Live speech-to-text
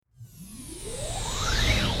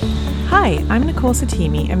Hi, I'm Nicole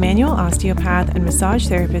Satimi, a manual osteopath and massage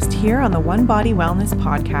therapist here on the One Body Wellness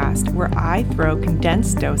podcast, where I throw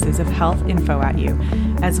condensed doses of health info at you.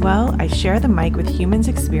 As well, I share the mic with humans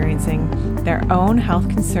experiencing their own health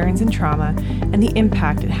concerns and trauma and the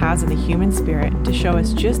impact it has on the human spirit to show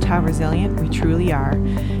us just how resilient we truly are,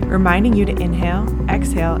 reminding you to inhale,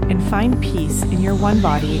 exhale, and find peace in your one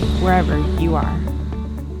body wherever you are.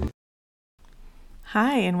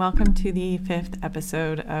 Hi, and welcome to the 5th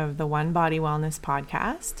episode of the One Body Wellness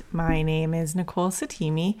podcast. My name is Nicole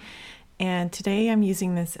Satimi, and today I'm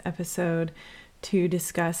using this episode to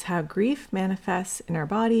discuss how grief manifests in our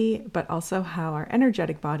body, but also how our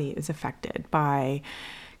energetic body is affected by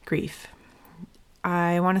grief.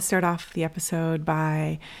 I want to start off the episode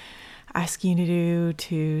by asking you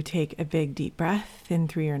to take a big deep breath in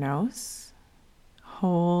through your nose,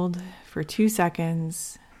 hold for 2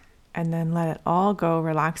 seconds, and then let it all go,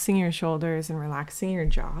 relaxing your shoulders and relaxing your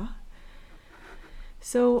jaw.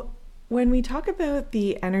 So when we talk about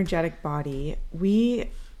the energetic body, we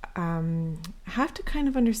have to kind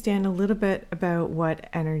of understand a little bit about what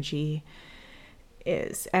energy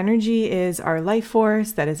is. Energy is our life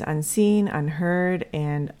force that is unseen, unheard,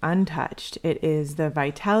 and untouched. It is the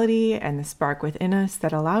vitality and the spark within us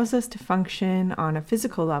that allows us to function on a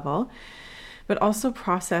physical level, but also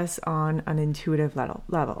process on an intuitive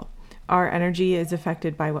level. Our energy is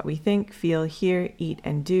affected by what we think, feel, hear, eat,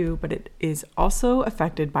 and do, but it is also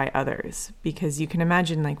affected by others. Because you can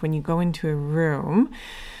imagine, like when you go into a room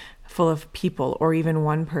full of people or even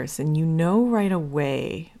one person, you know right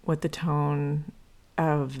away what the tone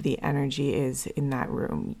of the energy is in that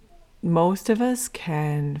room. Most of us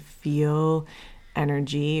can feel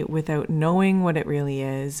energy without knowing what it really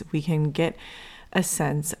is. We can get a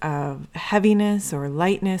sense of heaviness or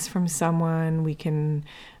lightness from someone. We can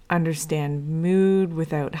understand mood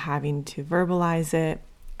without having to verbalize it.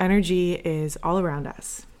 Energy is all around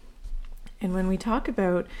us. And when we talk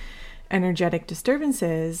about energetic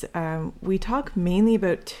disturbances, we talk mainly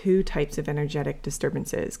about 2 types of energetic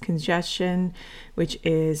disturbances. Congestion, which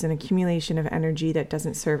is an accumulation of energy that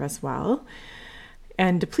doesn't serve us well,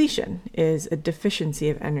 and depletion is a deficiency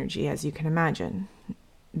of energy, as you can imagine.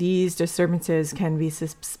 These disturbances can be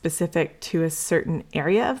specific to a certain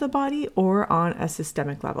area of the body or on a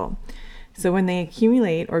systemic level. So when they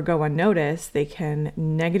accumulate or go unnoticed, they can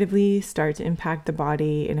negatively start to impact the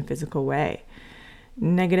body in a physical way.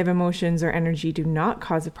 Negative emotions or energy do not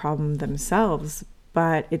cause a problem themselves,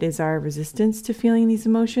 but it is our resistance to feeling these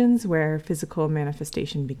emotions where physical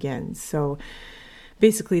manifestation begins. So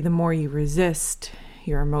basically, the more you resist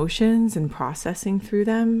your emotions and processing through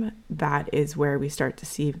them, that is where we start to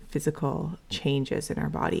see physical changes in our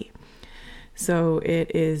body. So it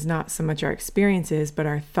is not so much our experiences, but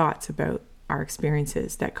our thoughts about our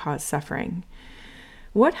experiences that cause suffering.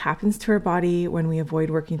 What happens to our body when we avoid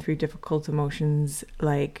working through difficult emotions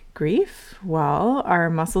like grief? Well, our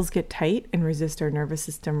muscles get tight and resist our nervous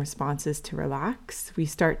system responses to relax. We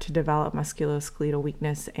start to develop musculoskeletal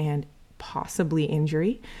weakness and possibly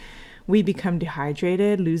injury. We become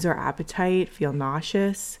dehydrated, lose our appetite, feel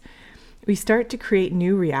nauseous. We start to create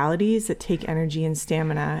new realities that take energy and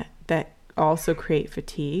stamina that also create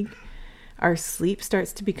fatigue. Our sleep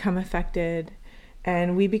starts to become affected,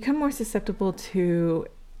 and we become more susceptible to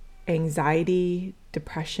anxiety,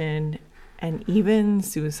 depression, and even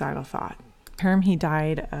suicidal thought. The term "he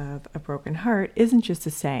died of a broken heart" isn't just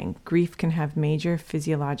a saying. Grief can have major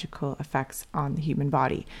physiological effects on the human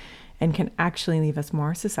body and can actually leave us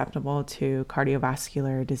more susceptible to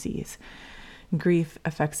cardiovascular disease. Grief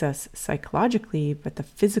affects us psychologically, but the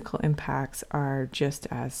physical impacts are just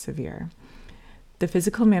as severe. The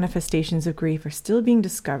physical manifestations of grief are still being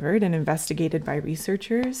discovered and investigated by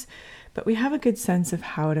researchers, but we have a good sense of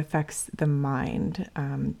how it affects the mind.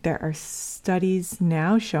 There are studies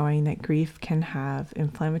now showing that grief can have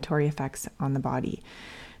inflammatory effects on the body.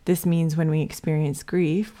 This means when we experience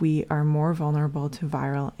grief, we are more vulnerable to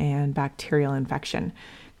viral and bacterial infection.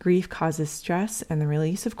 Grief causes stress and the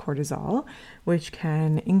release of cortisol, which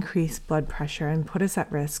can increase blood pressure and put us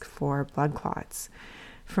at risk for blood clots.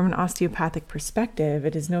 From an osteopathic perspective,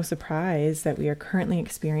 it is no surprise that we are currently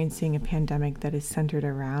experiencing a pandemic that is centered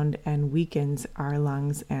around and weakens our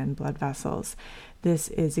lungs and blood vessels. This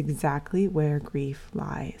is exactly where grief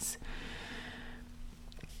lies.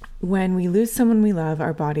 When we lose someone we love,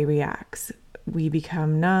 our body reacts. We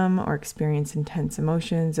become numb or experience intense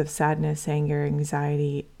emotions of sadness, anger,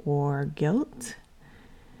 anxiety, or guilt.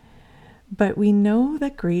 But we know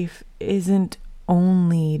that grief isn't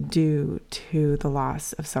only due to the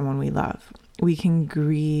loss of someone we love. We can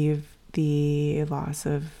grieve the loss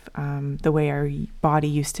of the way our body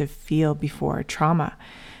used to feel before trauma.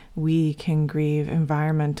 We can grieve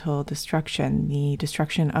environmental destruction, the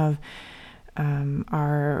destruction of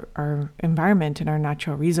our environment and our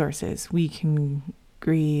natural resources. We can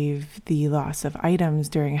grieve the loss of items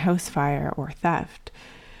during a house fire or theft.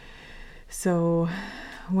 So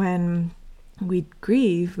when we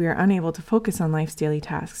grieve, we are unable to focus on life's daily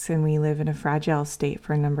tasks, and we live in a fragile state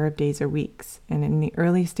for a number of days or weeks. And in the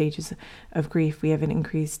early stages of grief, we have an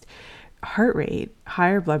increased heart rate,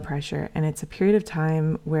 higher blood pressure, and it's a period of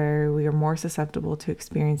time where we are more susceptible to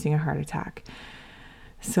experiencing a heart attack.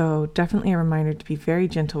 So definitely a reminder to be very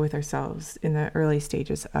gentle with ourselves in the early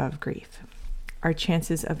stages of grief. Our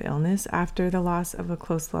chances of illness after the loss of a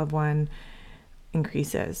close loved one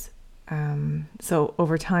increases. So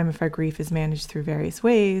over time, if our grief is managed through various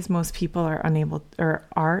ways, most people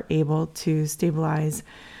are able to stabilize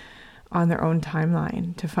on their own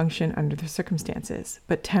timeline to function under the circumstances.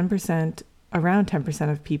 But around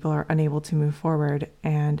 10% of people are unable to move forward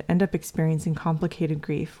and end up experiencing complicated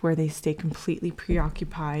grief where they stay completely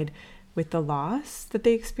preoccupied with the loss that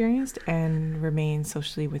they experienced and remain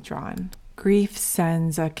socially withdrawn. Grief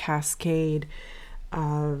sends a cascade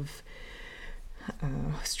of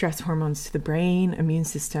stress hormones to the brain, immune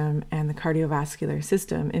system, and the cardiovascular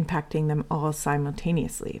system, impacting them all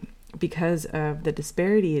simultaneously. Because of the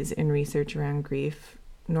disparities in research around grief,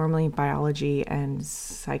 normally biology and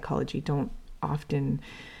psychology don't often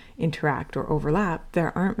interact or overlap.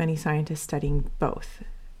 There aren't many scientists studying both.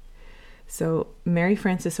 So Mary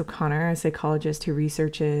Frances O'Connor, a psychologist who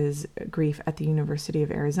researches grief at the University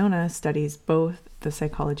of Arizona, studies both the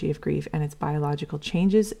psychology of grief and its biological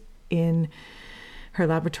changes in her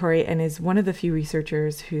laboratory, and is one of the few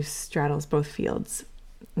researchers who straddles both fields.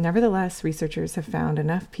 Nevertheless, researchers have found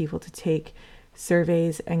enough people to take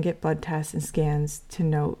surveys and get blood tests and scans to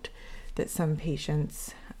note that some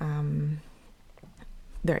patients,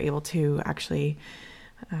 they're able to actually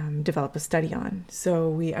develop a study on. So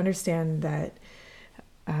we understand that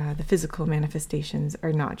the physical manifestations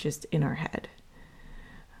are not just in our head.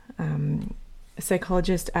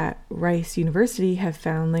 Psychologists at Rice University have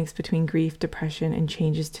found links between grief, depression, and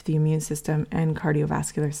changes to the immune system and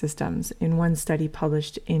cardiovascular systems. In one study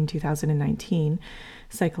published in 2019,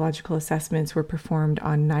 psychological assessments were performed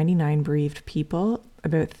on 99 bereaved people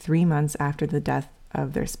about 3 months after the death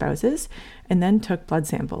of their spouses, and then took blood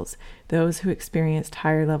samples. Those who experienced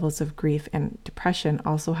higher levels of grief and depression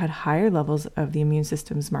also had higher levels of the immune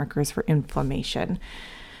system's markers for inflammation.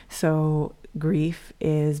 So grief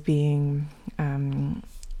is being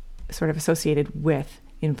sort of associated with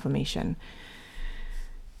inflammation.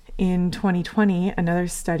 In 2020, another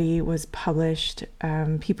study was published.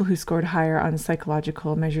 People who scored higher on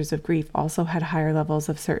psychological measures of grief also had higher levels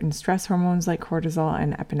of certain stress hormones like cortisol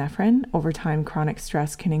and epinephrine. Over time, chronic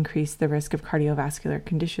stress can increase the risk of cardiovascular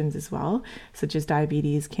conditions as well, such as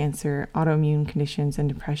diabetes, cancer, autoimmune conditions, and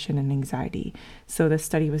depression and anxiety. So the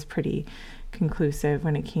study was pretty conclusive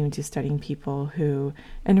when it came to studying people who,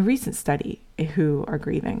 in a recent study, who are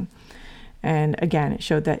grieving. And again, it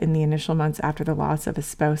showed that in the initial months after the loss of a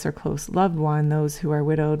spouse or close loved one, those who are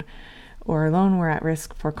widowed or alone were at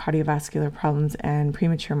risk for cardiovascular problems and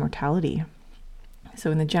premature mortality.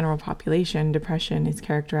 So in the general population, depression is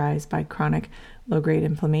characterized by chronic low-grade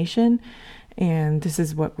inflammation, and this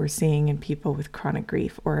is what we're seeing in people with chronic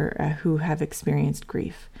grief or who have experienced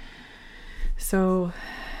grief. So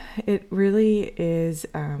it really is,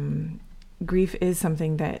 grief is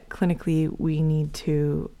something that clinically we need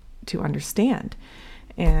to understand.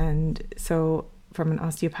 And so from an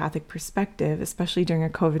osteopathic perspective, especially during a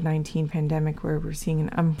COVID-19 pandemic where we're seeing an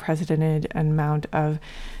unprecedented amount of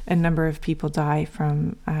a number of people die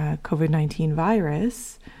from COVID-19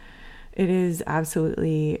 virus, it is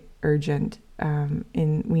absolutely urgent.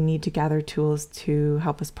 We need to gather tools to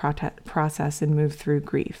help us process and move through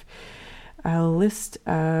grief. A list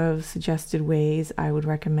of suggested ways I would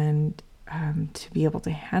recommend to be able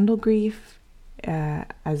to handle grief,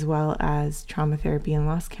 as well as trauma therapy and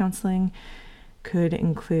loss counseling, could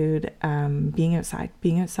include being outside,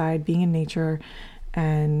 being in nature,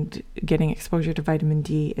 and getting exposure to vitamin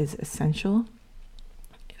D is essential.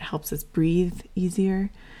 It helps us breathe easier.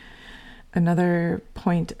 Another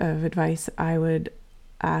point of advice I would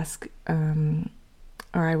ask, or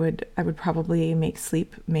I would probably make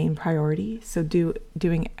sleep main priority. So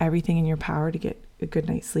doing everything in your power to get a good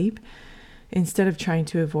night's sleep, instead of trying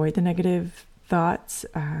to avoid the negative thoughts.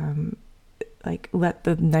 Like let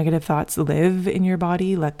the negative thoughts live in your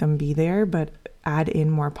body, let them be there, but add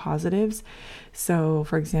in more positives. So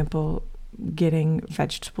for example, getting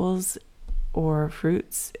vegetables or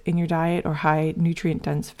fruits in your diet or high nutrient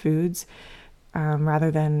dense foods,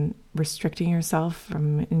 rather than restricting yourself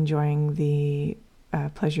from enjoying the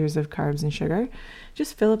pleasures of carbs and sugar,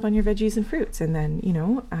 just fill up on your veggies and fruits. And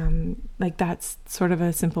then, that's sort of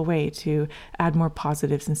a simple way to add more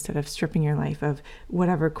positives instead of stripping your life of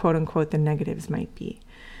whatever, quote unquote, the negatives might be.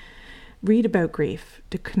 Read about grief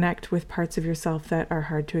to connect with parts of yourself that are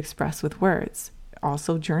hard to express with words.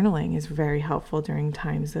 Also, journaling is very helpful during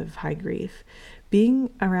times of high grief.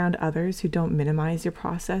 Being around others who don't minimize your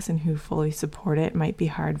process and who fully support it might be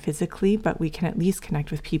hard physically, but we can at least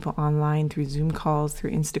connect with people online through Zoom calls,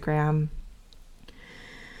 through Instagram.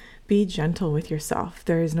 Be gentle with yourself.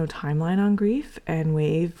 There is no timeline on grief, and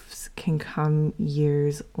waves can come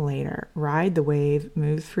years later. Ride the wave,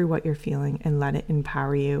 move through what you're feeling, and let it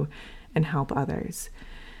empower you and help others.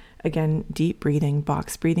 Again, deep breathing,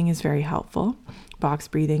 box breathing is very helpful. Box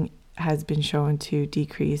breathing has been shown to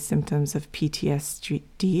decrease symptoms of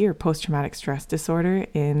PTSD or post-traumatic stress disorder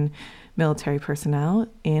in military personnel.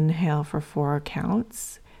 Inhale for 4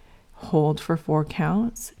 counts, hold for 4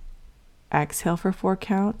 counts, exhale for 4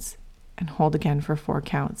 counts, and hold again for 4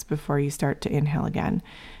 counts before you start to inhale again.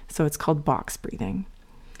 So it's called box breathing.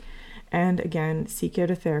 And again, seek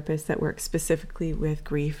out a therapist that works specifically with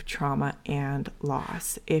grief, trauma, and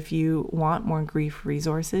loss. If you want more grief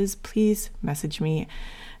resources, please message me,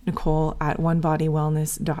 Nicole at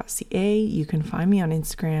onebodywellness.ca. You can find me on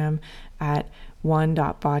Instagram at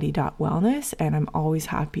one.body.wellness, and I'm always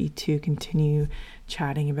happy to continue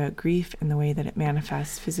chatting about grief and the way that it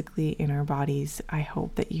manifests physically in our bodies. I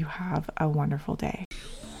hope that you have a wonderful day.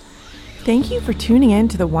 Thank you for tuning in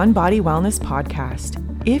to the One Body Wellness podcast.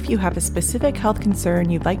 If you have a specific health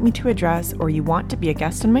concern you'd like me to address or you want to be a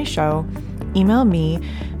guest on my show, email me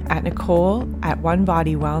at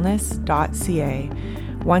nicole@onebodywellness.ca.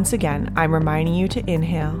 Once again, I'm reminding you to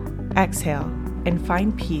inhale, exhale, and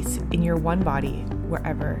find peace in your one body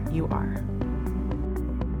wherever you are.